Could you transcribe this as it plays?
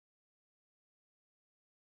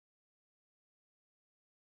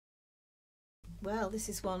Well, this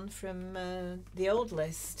is one from the old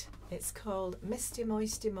list. It's called Misty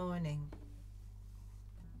Moisty Morning.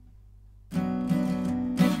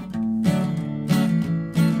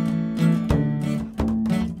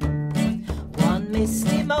 One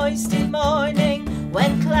misty moisty morning,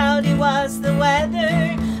 when cloudy was the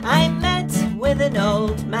weather, I met with an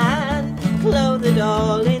old man, clothed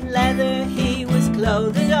all in leather. He was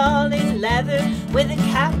clothed all in leather, with a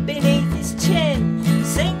cap beneath his chin,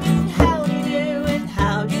 singing how do you do and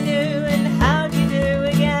how do you do and how do you do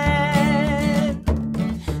again.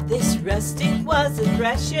 This rustic was a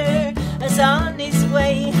thresher, as on his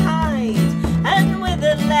way he hied, and with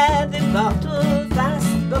a leather bottle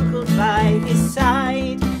fast buckled by his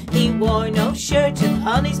side. He wore no shirt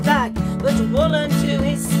upon his back, but wool unto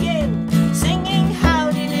his skin, singing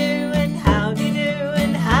how do you do and how do you do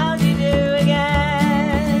and how do you do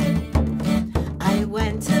again. I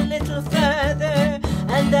went a little further,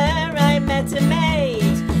 and there I met a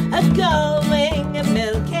maid, a-going,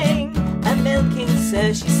 a-milking,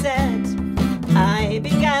 sir, she said. I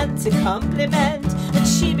began to compliment, and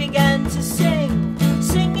she began to sing,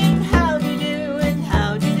 singing how do you do and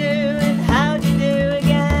how do you do and how do you do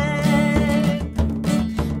again.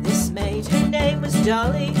 This maid, her name was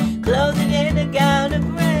Dolly, clothed in a gown of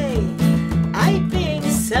grey. I, being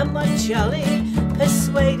somewhat jolly,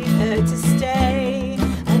 persuaded her to stay,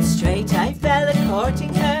 and straight I fell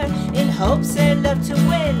a-courting her, in hopes her love to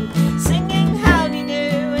win, singing how do you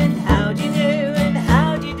do and how do you do and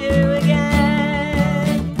how do you do again.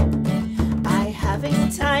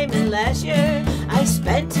 Time and leisure I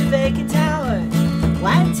spent a vacant hour,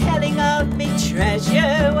 while telling of me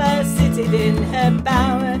treasure, while sitting in her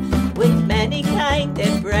bower. With many kind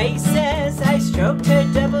embraces I stroked her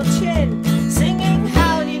double chin, singing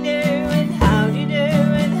how do you do and how do you do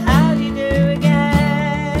and how do you do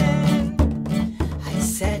again. I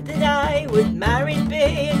said that I would married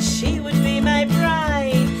be, and she would be my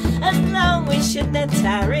bride, and long we should not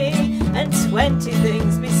tarry, and 20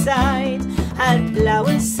 things beside. I'll plough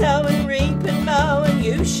and sow and reap and mow, and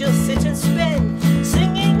you shall sit and spin,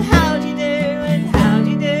 singing how do you do and how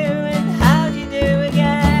do you do and how do you do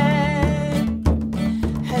again.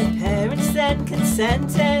 Her parents then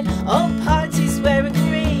consented, all parties were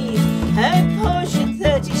agreed, her portion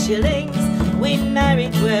 30 shillings, we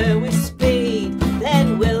married were with speed.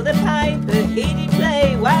 Then will the piper he did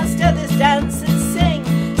play, whilst others dance and sing,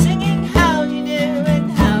 singing how do you do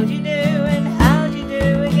and how do you do and how do you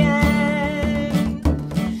do again.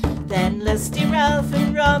 Then lusty Ralph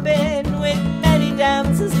and Robin, with many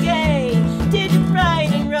damsels gay, did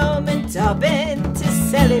ride in Rome and Dobbin to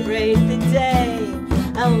celebrate the day.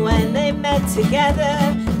 And when they met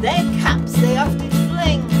together, their caps they oft did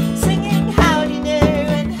fling,